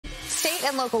State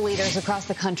and local leaders across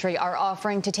the country are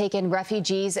offering to take in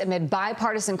refugees amid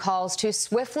bipartisan calls to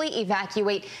swiftly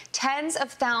evacuate tens of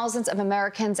thousands of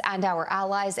Americans and our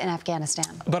allies in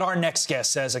Afghanistan. But our next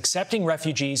guest says accepting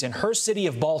refugees in her city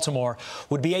of Baltimore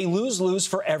would be a lose-lose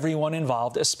for everyone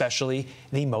involved, especially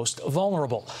the most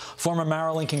vulnerable. Former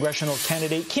Maryland congressional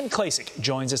candidate Kim Klacik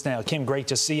joins us now. Kim, great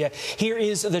to see you. Here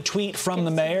is the tweet from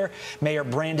the mayor, Mayor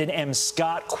Brandon M.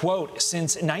 Scott, quote,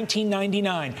 "Since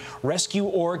 1999,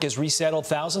 Rescue.org has resettled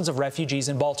thousands of refugees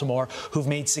in Baltimore who've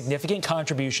made significant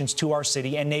contributions to our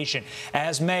city and nation.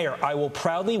 As mayor, I will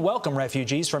proudly welcome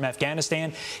refugees from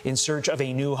Afghanistan in search of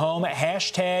a new home.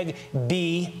 Hashtag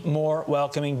be more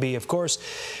welcoming." Be, of course,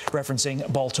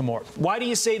 referencing Baltimore. Why do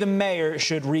you say the mayor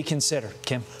should reconsider,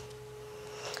 Kim?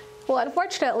 Well,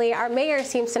 unfortunately, our mayor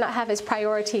seems to not have his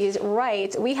priorities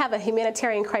right. We have a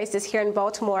humanitarian crisis here in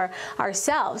Baltimore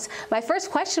ourselves. My first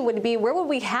question would be, where would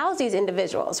we house these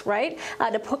individuals, right?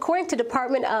 According to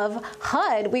Department of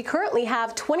HUD, we currently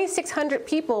have 2,600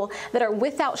 people that are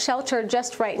without shelter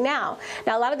just right now.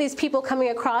 Now, a lot of these people coming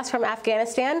across from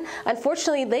Afghanistan,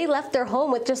 unfortunately, they left their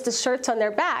home with just the shirts on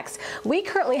their backs. We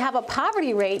currently have a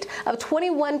poverty rate of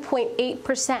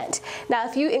 21.8%. Now,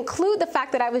 if you include the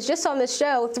fact that I was just on this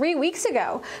show 3 weeks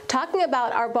ago talking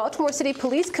about our Baltimore City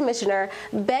Police Commissioner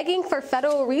begging for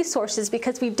federal resources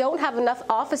because we don't have enough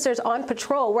officers on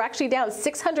patrol. We're actually down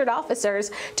 600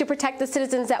 officers to protect the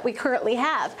citizens that we currently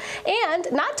have. And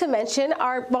not to mention,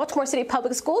 our Baltimore City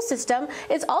public school system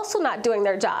is also not doing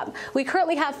their job. We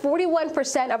currently have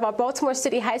 41% of our Baltimore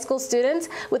City high school students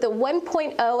with a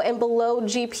 1.0 and below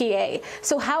GPA.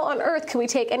 So how on earth can we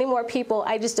take any more people?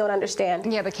 I just don't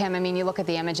understand. Yeah, but Kim, I mean, you look at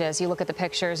the images, you look at the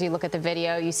pictures, you look at the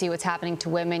video, you see what's happening to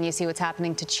women, you see what's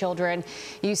happening to children,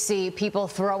 you see people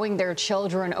throwing their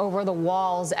children over the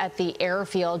walls at the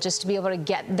airfield just to be able to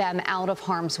get them out of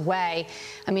harm's way.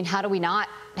 I mean, how do we not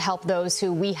help those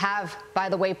who we have, by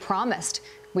the way, promised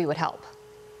we would help?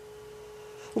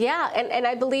 Yeah, and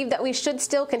I believe that we should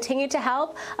still continue to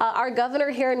help. Our governor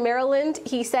here in Maryland,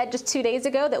 he said just 2 days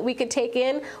ago that we could take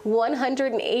in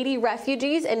 180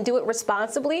 refugees and do it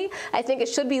responsibly. I think it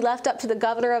should be left up to the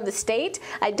governor of the state.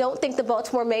 I don't think the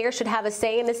Baltimore mayor should have a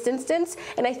say in this instance,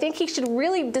 and I think he should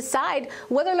really decide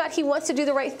whether or not he wants to do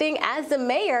the right thing as the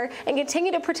mayor and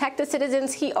continue to protect the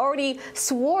citizens he already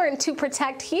sworn to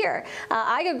protect here.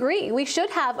 I agree. We should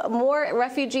have more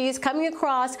refugees coming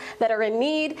across that are in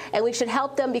need, and we should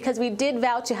help them because we did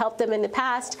vow to help them in the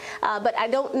past, but I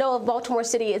don't know if Baltimore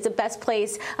City is the best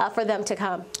place for them to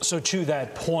come. So to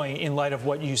that point, in light of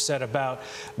what you said about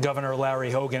Governor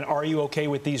Larry Hogan, are you okay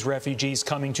with these refugees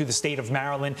coming to the state of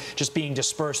Maryland, just being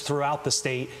dispersed throughout the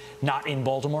state, not in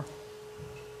Baltimore?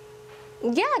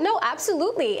 Yeah, no,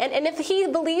 absolutely. And if he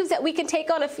believes that we can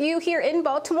take on a few here in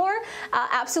Baltimore,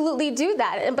 absolutely do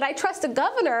that. But I trust the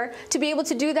governor to be able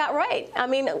to do that right. I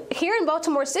mean, here in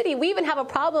Baltimore City, we even have a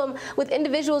problem with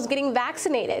individuals getting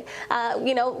vaccinated.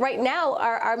 You know, right now,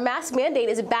 our mask mandate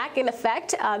is back in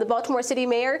effect. The Baltimore City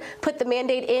mayor put the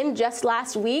mandate in just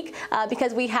last week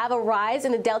because we have a rise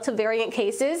in the Delta variant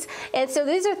cases. And so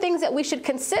these are things that we should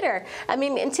consider. I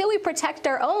mean, until we protect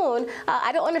our own,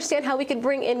 I don't understand how we could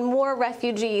bring in more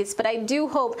refugees, but I do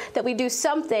hope that we do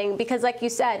something because, like you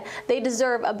said, they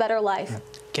deserve a better life.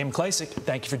 Kim Klacik,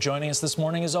 thank you for joining us this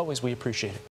morning. As always, we appreciate it.